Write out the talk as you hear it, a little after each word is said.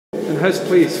In his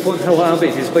place, Fonthill Abbey,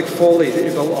 his big folly that he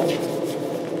built up,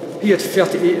 he had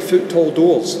 38-foot tall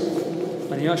doors,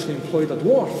 and he actually employed a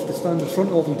dwarf to stand in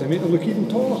front of him to make them look even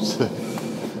taller.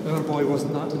 Our boy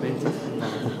wasn't that demented.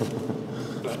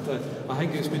 But I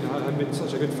think it's been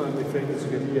such a good family friend as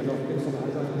we get enough.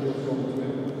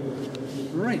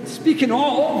 Right, speaking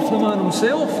of the man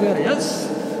himself, there he is,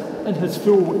 in his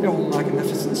full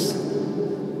magnificence.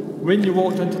 When you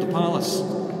walked into the palace,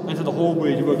 into the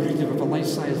hallway, you were greeted with a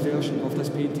life-size version of this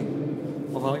painting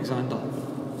of Alexander,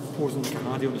 posing like a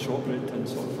Hardy on the shortbread tin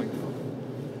sort of thing.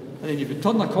 And then you could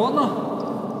turn the corner,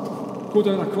 go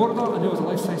down a corridor, and there was a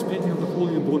life-size painting of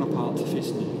Napoleon Bonaparte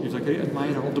facing you. He was a great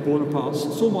admirer of the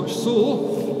Bonapartes, so much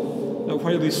so that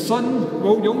while his son,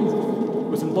 William,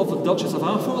 was in love with the Duchess of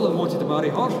Atholl and wanted to marry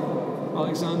her,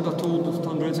 Alexander turned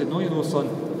around and said, "No, you know, son,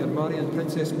 you're marrying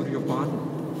Princess Marie of Baden."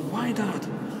 "Why, Dad?"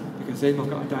 "Because then we've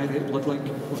got a direct blood link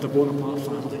with the Bonaparte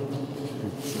family."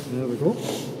 There we go.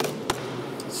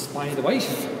 Spy the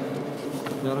wife.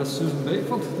 There is Susan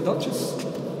Beckford, the Duchess,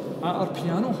 at her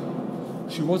piano.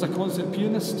 She was a concert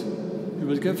pianist who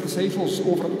would give recitals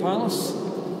over at the palace,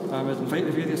 would invite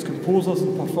the various composers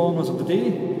and performers of the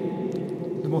day.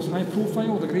 The most high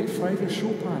profile, the great Friedrich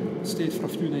Chopin, stayed for a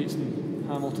few nights in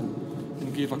Hamilton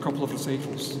and gave a couple of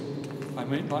recitals. I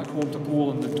went back home to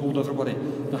Poland and told everybody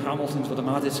the Hamiltons were the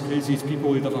maddest, craziest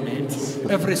people they'd ever met.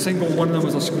 Every single one of them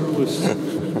was a screw loose.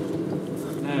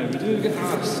 Now, we do get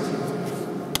asked,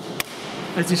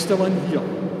 is he still in here?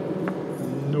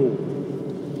 No.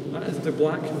 That is the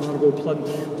black marble plinth,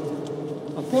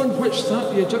 upon which sat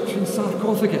the Egyptian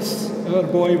sarcophagus our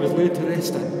boy was laid to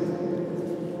rest in.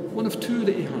 One of two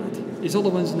that he had. His other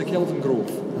one's in the Kelvin Grove.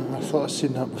 I thought I'd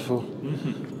seen that before.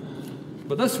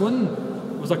 But this one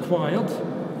was acquired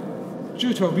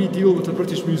due to a wee deal with the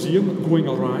British Museum going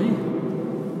awry.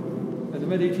 In the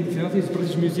mid-1830s, the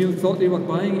British Museum thought they were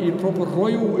buying a proper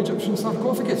royal Egyptian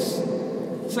sarcophagus.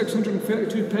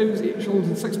 £632, 8 shillings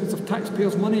and sixpence of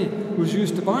taxpayers' money was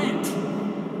used to buy it.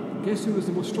 Guess who was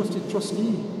the most trusted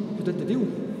trustee who did the deal?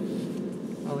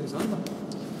 Alexander.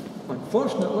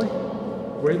 Unfortunately,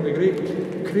 when the great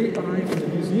crate arrived in the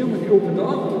museum and they opened it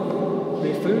up,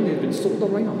 they found they had been sold a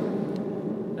ringer.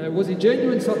 It was a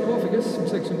genuine sarcophagus from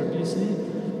 600 BC.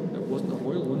 It wasn't a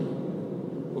royal one.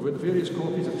 We've got the various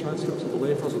copies of transcripts of the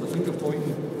letters with the finger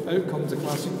pointing. Out comes the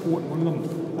classic quote in one of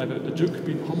them about the Duke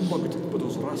being humbugged by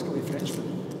those rascally Frenchmen.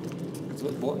 It's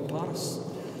at bought in Paris.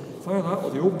 Either that or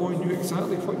the old boy knew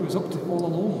exactly what he was up to all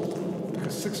along.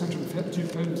 Because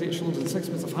 £632, 8 shillings and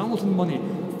sixpence of Hamilton money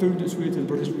found its way to the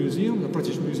British Museum. The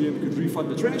British Museum could refund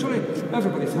the treasury.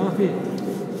 Everybody's happy.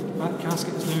 That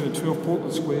casket is now in 12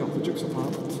 Portland Square, the Duke's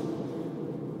apartment,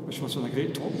 which was a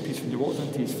great talking piece when you walked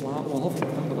into his flat. Well, I love to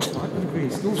remember that back in the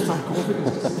grace. Those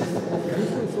sarcophagus.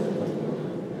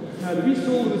 Now, the wee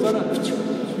soul was in it.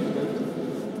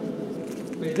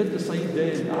 But he did decide then,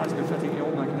 it's been fitting El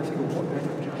Magnifico, what kind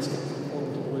of casket on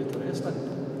to lay to rest in.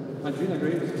 And being a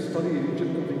great study in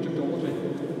Egyptology,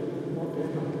 what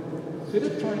better. So he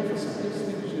did try for size,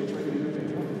 things he tried to do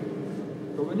better.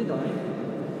 But when he died,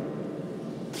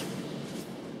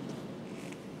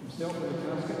 himself in the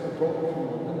casket were brought up from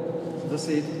London. As I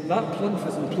said, that plinth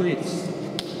is in place,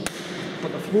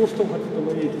 but the floor still had to be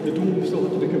laid, the dome still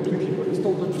had to be completed, but they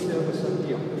still did the service in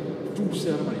here. Full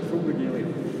ceremony, full regalia.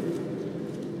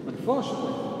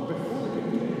 Unfortunately, before they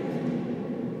could do it,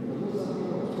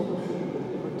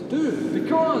 to do,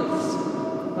 because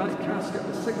that casket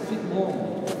was 6 feet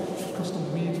long, custom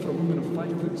made for a woman of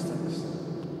 5'6".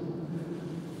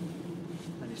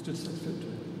 And he stood 6 foot 2.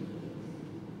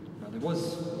 Now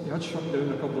he had shrunk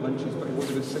down a couple of inches, but he was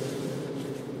about 6 feet.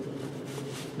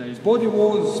 Now his body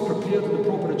was prepared in the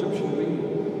proper Egyptian way.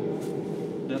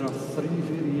 There are 3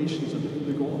 variations of who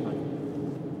they got him in.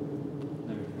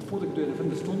 Now, before they could do anything,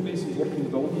 the stonemasons working the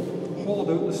building hollowed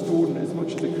out the stone as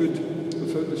much as they could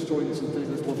without destroying this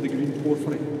lovely green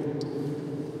porphyry.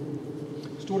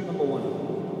 Story number 1.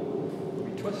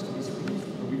 We twist, we squeeze,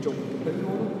 and we jump down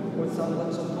on him. Once that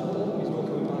lips on top of him, he's not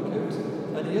coming back out.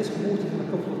 And he is quoted in a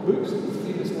couple of books, the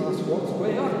famous last words,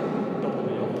 where? Double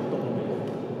me up, double me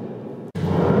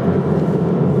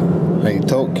up. Right,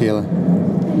 talk, Kayla.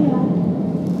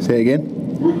 Say it again.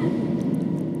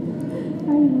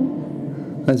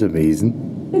 That's amazing.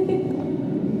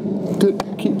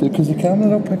 Keep it, because the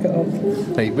camera will pick it up.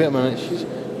 Right, wait a minute,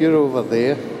 you're over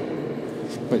there,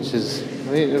 which is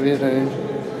right the way around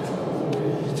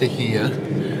to here.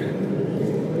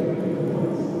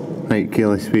 Right,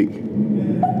 Kayla, speak.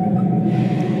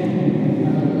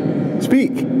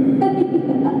 Speak!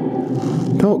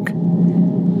 Talk.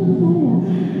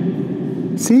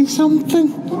 Say something.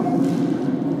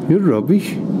 You're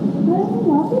rubbish.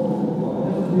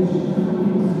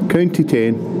 Count to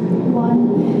 10. 1,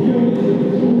 2,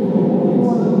 3, 4,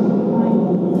 5,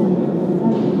 6,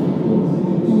 7,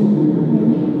 8,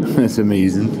 9, 10. That's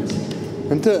amazing.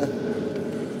 Isn't it?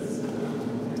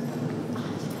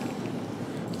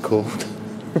 Cold.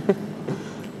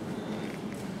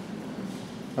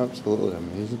 Absolutely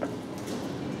amazing.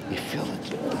 You feel it.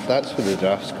 That's where the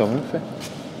draft's coming from.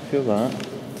 Feel that?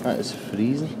 That is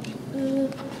freezing.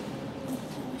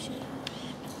 It's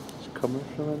coming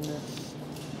from in there.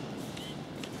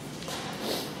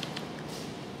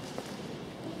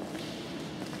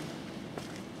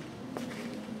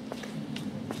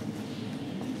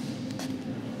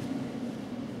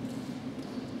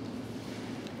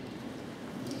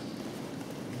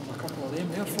 A couple of them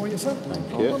there for you, sir.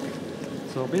 Thank you.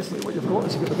 So basically what you've got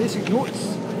is you've got the basic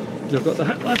notes, you've got the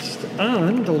hit list,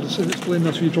 and I'll just explain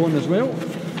this wee drawing as well.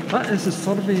 That is the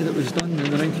survey that was done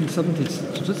in the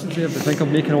 1970s. So just if you think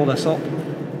I'm making all this up,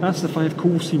 that's the 5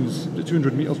 coal seams, the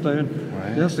 200 metres down.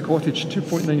 Right. There's the cottage,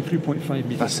 2.9, 3.5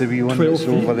 metres. That's the wee one that's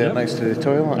over there yep. next to the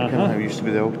toilet. Kind of how it used to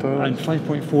be the old toilet. And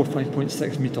 5.4,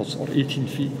 5.6 metres, or 18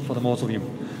 feet for the mausoleum.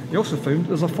 You also found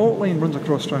there's a fault line runs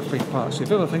across Strathclyde Park, so if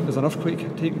you ever think there's an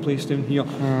earthquake taking place down here,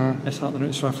 it's happening out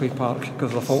in Strathclyde Park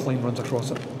because the fault line runs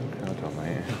across it. God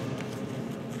almighty.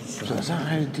 So is that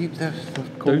how deep they've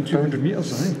Down 200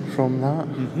 metres, I think. from that?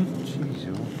 Jeez,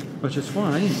 oh. Which is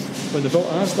why, when they built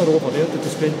Asda over there, they had to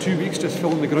spend 2 weeks just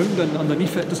filling the ground and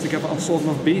underneath it just to give it a solid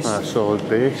enough base. A solid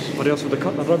base. Or else would have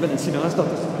cut the ribbon and seen Asda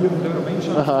disappearing down a mine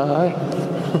shaft. Aye.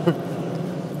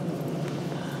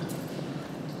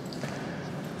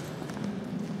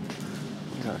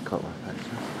 Got a couple of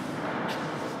pictures.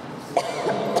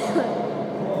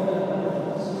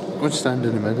 Let's stand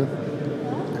in the middle.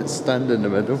 Let's stand in the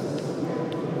middle.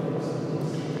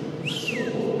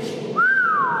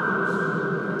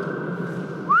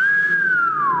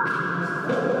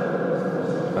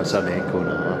 That's an echo and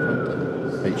a half,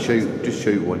 isn't it? Right, shout, just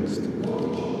shout once.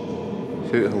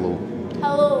 Shout hello.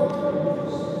 Hello.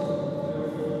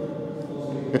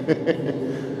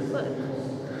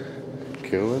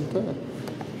 Cool, isn't it?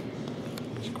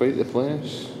 It's quite the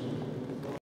place.